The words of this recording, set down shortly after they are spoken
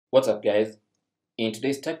What's up guys? In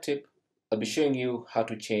today's tech tip, I'll be showing you how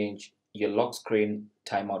to change your lock screen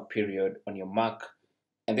timeout period on your Mac,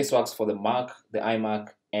 and this works for the Mac, the iMac,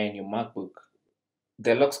 and your MacBook.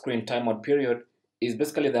 The lock screen timeout period is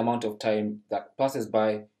basically the amount of time that passes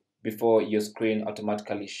by before your screen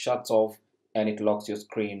automatically shuts off and it locks your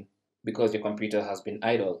screen because your computer has been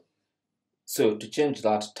idle. So to change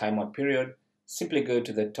that timeout period, simply go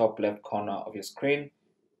to the top left corner of your screen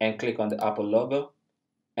and click on the Apple logo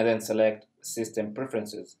and then select System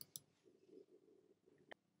Preferences.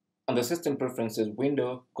 On the System Preferences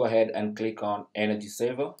window, go ahead and click on Energy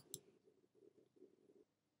Saver.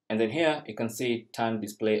 And then here you can see Turn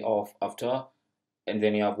Display Off After, and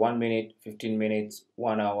then you have 1 minute, 15 minutes,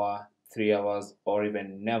 1 hour, 3 hours, or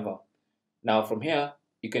even never. Now from here,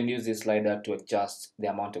 you can use this slider to adjust the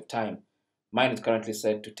amount of time. Mine is currently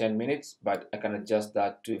set to 10 minutes, but I can adjust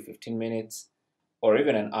that to 15 minutes or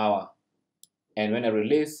even an hour. And when I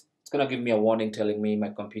release, it's going to give me a warning telling me my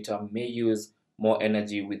computer may use more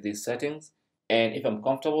energy with these settings. And if I'm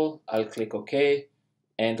comfortable, I'll click OK,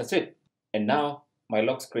 and that's it. And now my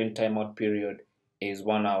lock screen timeout period is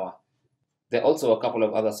 1 hour. There are also a couple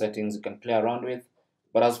of other settings you can play around with,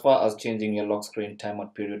 but as far as changing your lock screen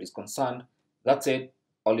timeout period is concerned, that's it.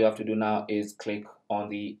 All you have to do now is click on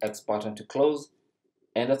the X button to close,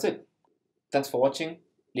 and that's it. Thanks for watching.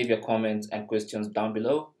 Leave your comments and questions down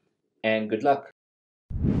below, and good luck.